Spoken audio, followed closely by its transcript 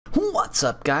What's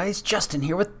up, guys? Justin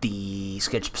here with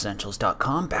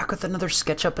TheSketchUpEssentials.com, back with another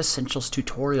SketchUp Essentials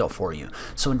tutorial for you.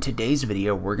 So in today's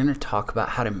video, we're going to talk about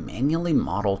how to manually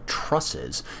model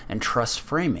trusses and truss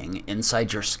framing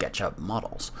inside your SketchUp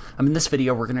models. In this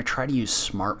video, we're going to try to use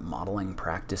smart modeling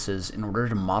practices in order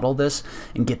to model this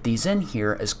and get these in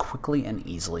here as quickly and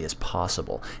easily as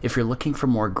possible. If you're looking for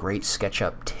more great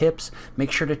SketchUp tips,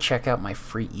 make sure to check out my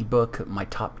free ebook, my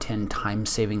top 10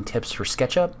 time-saving tips for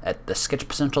SketchUp at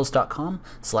TheSketchUpEssentials.com/tips.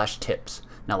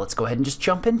 Now let's go ahead and just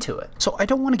jump into it. So I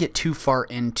don't want to get too far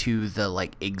into the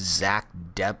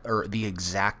exact depth or the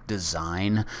exact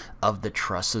design of the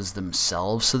trusses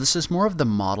themselves. So this is more of the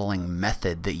modeling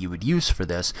method that you would use for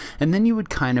this, and then you would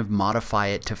kind of modify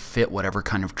it to fit whatever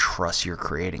kind of truss you're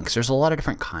creating, because there's a lot of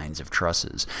different kinds of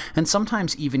trusses. And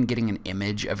sometimes even getting an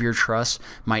image of your truss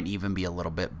might even be a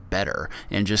little bit better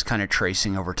and just kind of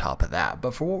tracing over top of that.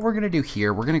 But for what we're going to do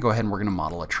here, we're going to go ahead and we're going to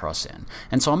model a truss in.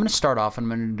 And so I'm going to start off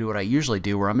and I'm going to do what I usually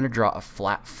do, where I'm going to draw a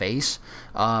flat face,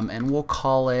 and we'll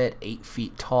call it 8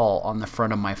 feet tall on the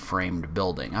front of my framed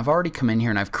building. I've already come in here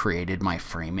and I've created my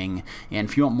framing, and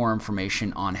if you want more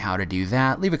information on how to do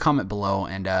that, leave a comment below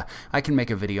and I can make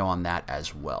a video on that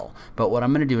as well. But what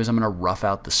I'm going to do is I'm going to rough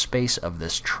out the space of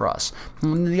this truss.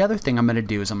 And the other thing I'm going to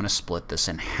do is I'm going to split this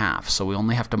in half, so we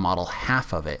only have to model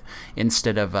half of it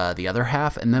instead of the other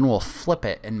half, and then we'll flip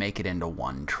it and make it into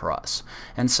one truss.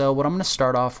 And so what I'm going to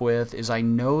start off with is I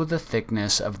know the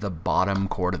thickness of the bottom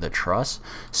chord of the truss.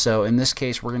 So in this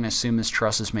case, we're going to assume this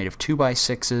truss is made of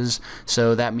 2x6s,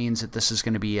 so that means that this is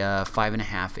going to be a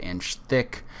 5.5-inch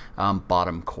thick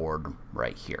bottom chord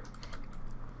right here.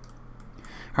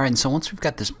 Alright, and so once we've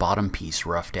got this bottom piece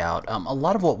roughed out, a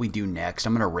lot of what we do next,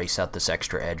 I'm going to erase out this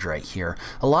extra edge right here.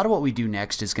 A lot of what we do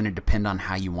next is going to depend on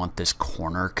how you want this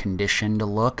corner condition to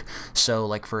look. So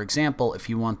like for example, if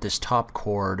you want this top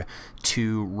chord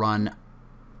to run,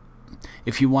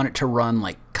 if you want it to run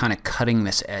like kind of cutting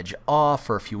this edge off,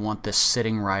 or if you want this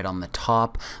sitting right on the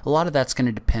top, a lot of that's going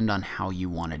to depend on how you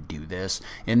want to do this.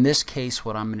 In this case,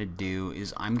 what I'm going to do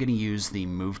is I'm going to use the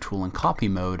move tool in copy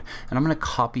mode, and I'm going to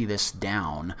copy this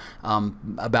down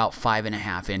about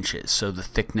 5.5 inches, so the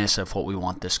thickness of what we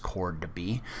want this chord to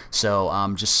be.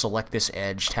 So just select this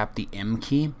edge, tap the M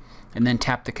key, and then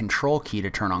tap the control key to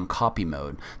turn on copy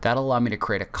mode. That'll allow me to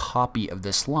create a copy of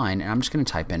this line, and I'm just going to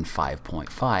type in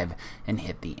 5.5 and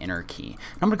hit the enter key.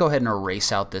 And I'm going to go ahead and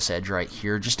erase out this edge right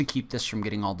here just to keep this from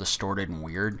getting all distorted and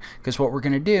weird, because what we're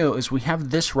going to do is we have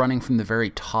this running from the very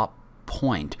top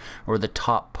point or the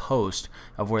top post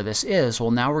of where this is.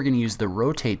 Well, now we're going to use the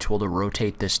rotate tool to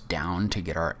rotate this down to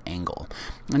get our angle.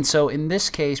 And so in this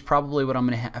case, probably what I'm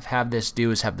going to have this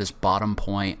do is have this bottom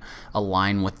point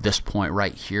align with this point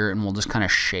right here, and we'll just kind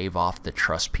of shave off the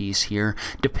truss piece here.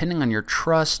 Depending on your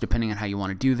truss, depending on how you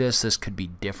want to do this, this could be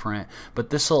different, but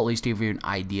this will at least give you an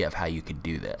idea of how you could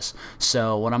do this.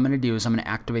 So what I'm going to do is I'm going to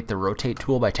activate the rotate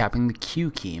tool by tapping the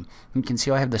Q key. You can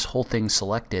see I have this whole thing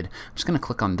selected. I'm just going to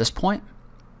click on this point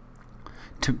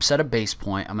to set a base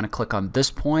point. I'm going to click on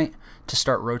this point to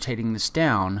start rotating this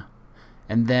down,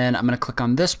 and then I'm going to click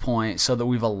on this point so that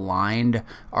we've aligned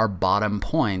our bottom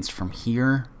points from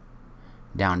here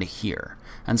down to here.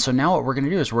 And so now what we're going to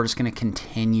do is we're just going to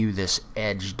continue this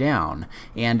edge down,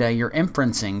 and your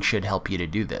inferencing should help you to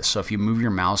do this. So if you move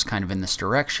your mouse kind of in this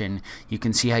direction, you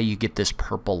can see how you get this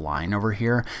purple line over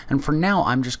here. And for now,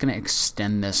 I'm just going to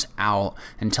extend this out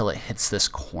until it hits this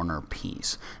corner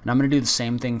piece. And I'm going to do the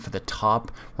same thing for the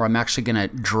top, where I'm actually going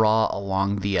to draw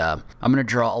along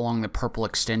the purple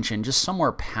extension just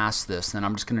somewhere past this. Then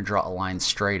I'm just going to draw a line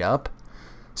straight up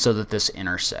so that this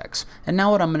intersects. And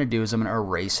now what I'm going to do is I'm going to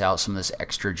erase out some of this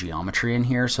extra geometry in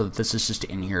here so that this is just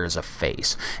in here as a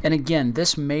face. And again,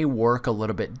 this may work a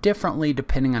little bit differently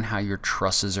depending on how your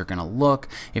trusses are going to look,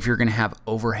 if you're going to have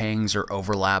overhangs or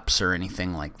overlaps or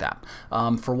anything like that.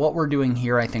 For what we're doing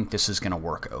here, I think this is going to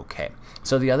work okay.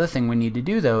 So the other thing we need to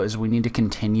do though is we need to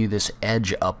continue this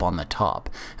edge up on the top.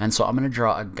 And so I'm going to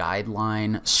draw a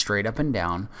guideline straight up and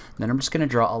down. Then I'm just going to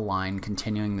draw a line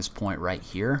continuing this point right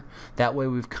here. That way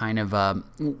we've kind of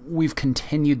we've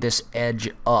continued this edge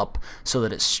up so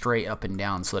that it's straight up and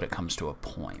down so that it comes to a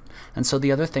point. And so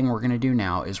the other thing we're going to do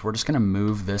now is we're just going to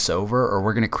move this over, or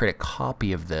we're going to create a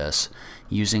copy of this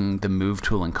using the move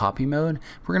tool in copy mode.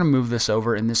 We're going to move this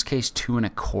over, in this case 2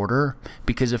 1/4,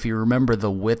 because if you remember,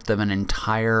 the width of an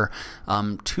entire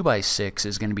 2x6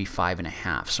 is going to be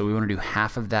 5.5. So we want to do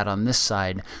half of that on this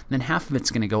side, and then half of it's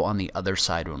going to go on the other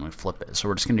side when we flip it. So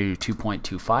we're just going to do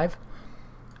 2.25.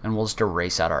 and we'll just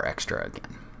erase out our extra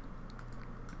again.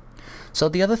 So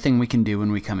the other thing we can do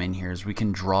when we come in here is we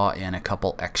can draw in a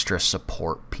couple extra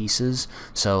support pieces.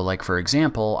 So like for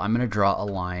example, I'm going to draw a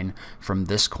line from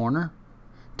this corner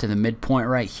to the midpoint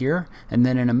right here, and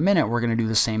then in a minute we're going to do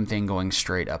the same thing going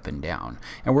straight up and down.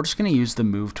 And we're just going to use the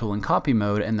move tool in copy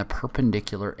mode and the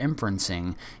perpendicular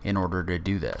inferencing in order to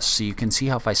do this. So you can see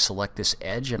how if I select this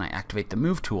edge and I activate the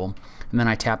move tool and then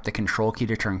I tap the control key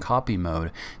to turn copy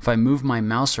mode, if I move my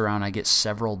mouse around I get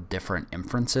several different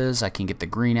inferences. I can get the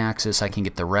green axis, I can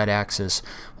get the red axis.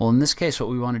 Well, in this case what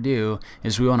we want to do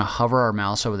is we want to hover our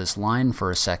mouse over this line for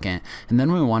a second, and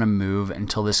then we want to move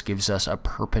until this gives us a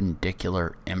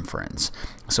perpendicular inference.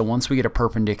 So once we get a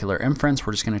perpendicular inference,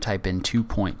 we're just going to type in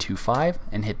 2.25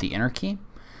 and hit the enter key,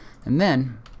 and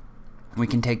then we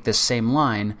can take this same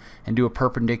line and do a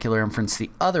perpendicular inference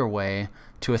the other way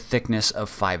to a thickness of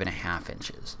 5.5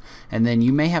 inches. And then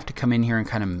you may have to come in here and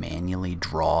kind of manually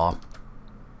draw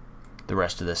the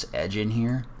rest of this edge in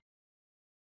here.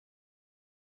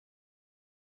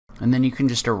 And then you can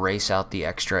just erase out the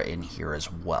extra in here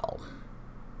as well.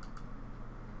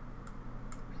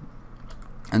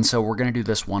 And so we're going to do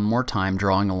this one more time,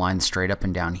 drawing a line straight up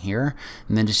and down here,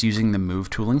 and then just using the move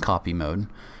tool in copy mode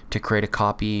to create a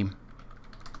copy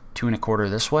 2 1/4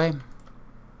 this way,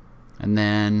 and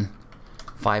then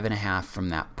 5.5 from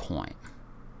that point.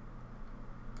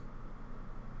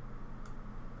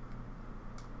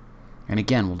 And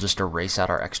again, we'll just erase out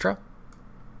our extra.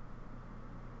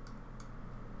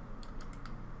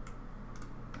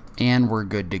 And we're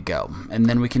good to go. And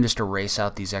then we can just erase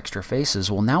out these extra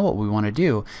faces. Well, now what we want to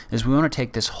do is we want to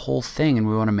take this whole thing and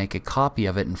we want to make a copy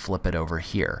of it and flip it over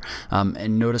here.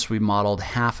 And notice we modeled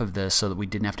half of this so that we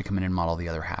didn't have to come in and model the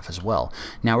other half as well.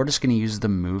 Now we're just going to use the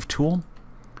move tool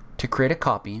to create a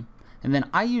copy, and then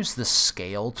I use the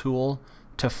scale tool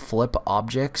to flip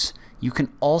objects. You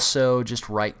can also just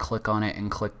right click on it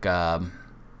and click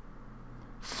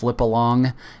flip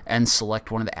along and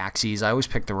select one of the axes. I always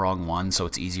pick the wrong one, so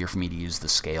it's easier for me to use the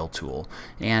scale tool.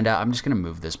 And I'm just going to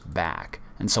move this back.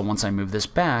 And so once I move this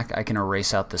back, I can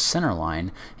erase out the center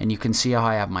line, and you can see how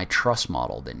I have my truss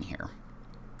modeled in here.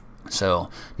 So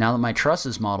now that my truss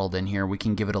is modeled in here, we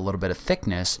can give it a little bit of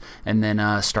thickness and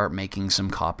then start making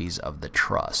some copies of the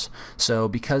truss. So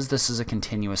because this is a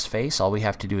continuous face, all we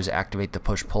have to do is activate the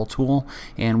push-pull tool,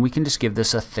 and we can just give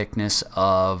this a thickness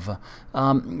of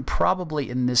probably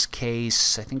in this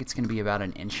case, I think it's going to be about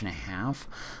 1.5 inches.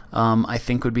 I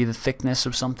think would be the thickness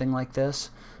of something like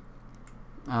this.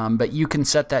 But you can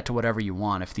set that to whatever you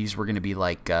want. If these were going to be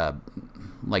like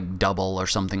double or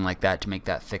something like that to make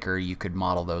that thicker, you could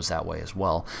model those that way as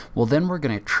well. Well, then we're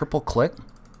going to triple click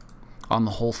on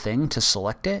the whole thing to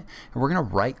select it, and we're going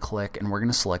to right click and we're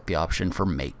going to select the option for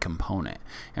make component,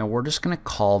 and we're just going to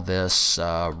call this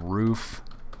roof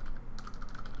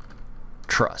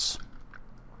truss.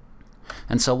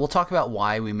 And so we'll talk about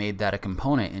why we made that a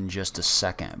component in just a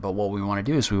second, but what we want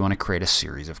to do is we want to create a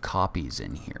series of copies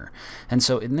in here. And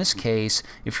so in this case,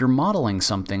 if you're modeling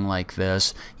something like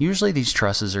this, usually these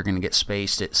trusses are going to get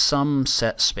spaced at some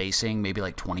set spacing, maybe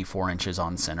like 24 inches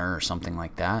on center or something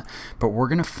like that. But we're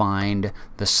going to find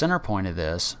the center point of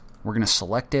this, we're going to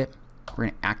select it, we're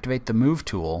going to activate the move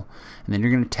tool, and then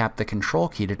you're going to tap the control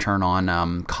key to turn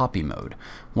on copy mode.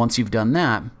 Once you've done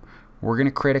that, we're going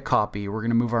to create a copy. We're going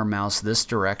to move our mouse this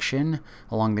direction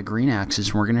along the green axis,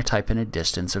 and we're going to type in a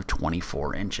distance of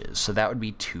 24 inches. So that would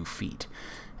be 2 feet.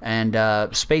 And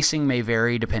spacing may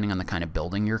vary depending on the kind of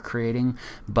building you're creating.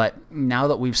 But now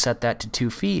that we've set that to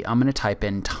 2 feet, I'm going to type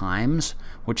in times,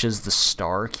 which is the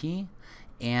star key,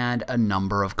 and a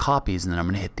number of copies, and then I'm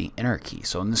going to hit the enter key.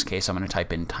 So in this case, I'm going to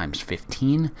type in times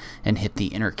 15 and hit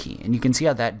the enter key. And you can see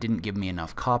how that didn't give me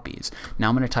enough copies. Now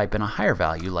I'm going to type in a higher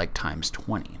value like times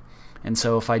 20. And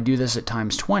so if I do this at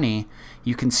times 20,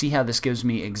 you can see how this gives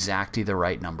me exactly the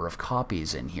right number of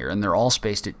copies in here, and they're all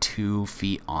spaced at 2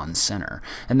 feet on center.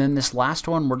 And then this last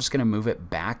one, we're just going to move it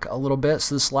back a little bit,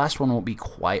 so this last one won't be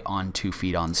quite on 2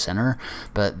 feet on center,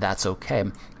 but that's okay.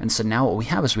 And so now what we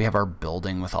have is we have our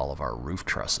building with all of our roof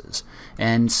trusses.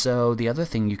 And so the other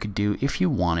thing you could do if you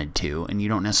wanted to, and you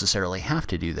don't necessarily have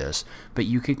to do this, but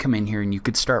you could come in here and you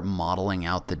could start modeling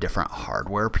out the different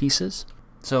hardware pieces.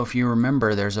 So if you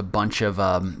remember, there's a bunch of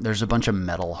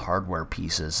metal hardware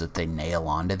pieces that they nail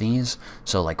onto these.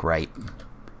 So like right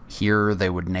here they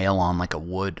would nail on like a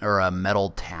wood or a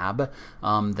metal tab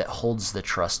that holds the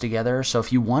truss together. So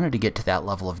if you wanted to get to that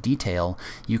level of detail,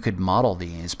 you could model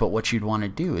these, but what you'd want to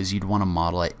do is you'd want to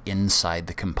model it inside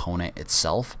the component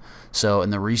itself. So,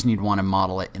 and the reason you'd want to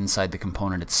model it inside the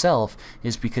component itself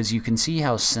is because you can see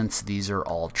how, since these are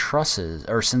all trusses,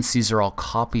 or since these are all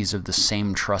copies of the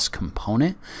same truss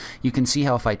component, you can see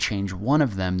how if I change one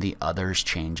of them, the others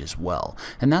change as well.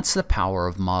 And that's the power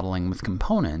of modeling with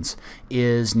components,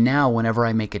 is now whenever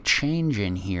I make a change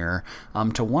in here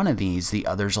to one of these, the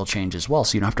others will change as well.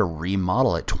 So you don't have to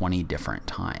remodel it 20 different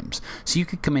times. So you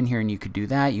could come in here and you could do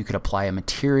that. You could apply a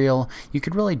material. You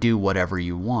could really do whatever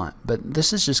you want. But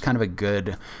this is just kind of a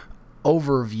good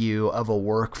overview of a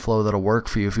workflow that'll work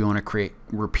for you if you want to create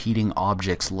repeating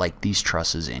objects like these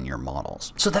trusses in your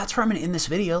models. So that's where I'm going to end this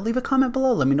video. Leave a comment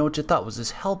below. Let me know what you thought. Was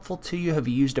this helpful to you? Have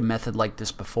you used a method like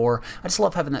this before? I just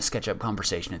love having that SketchUp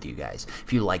conversation with you guys.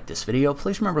 If you like this video,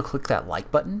 please remember to click that like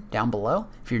button down below.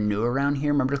 If you're new around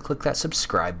here, remember to click that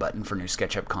subscribe button for new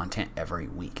SketchUp content every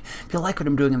week. If you like what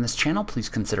I'm doing on this channel, please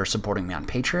consider supporting me on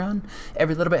Patreon.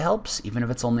 Every little bit helps, even if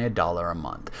it's only $1 a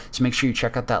month. So make sure you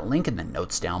check out that link in the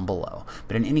notes down below.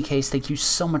 But in any case, thank you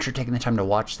so much for taking the time to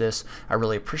watch this. I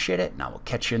really appreciate it, and I will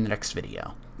catch you in the next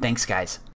video. Thanks, guys.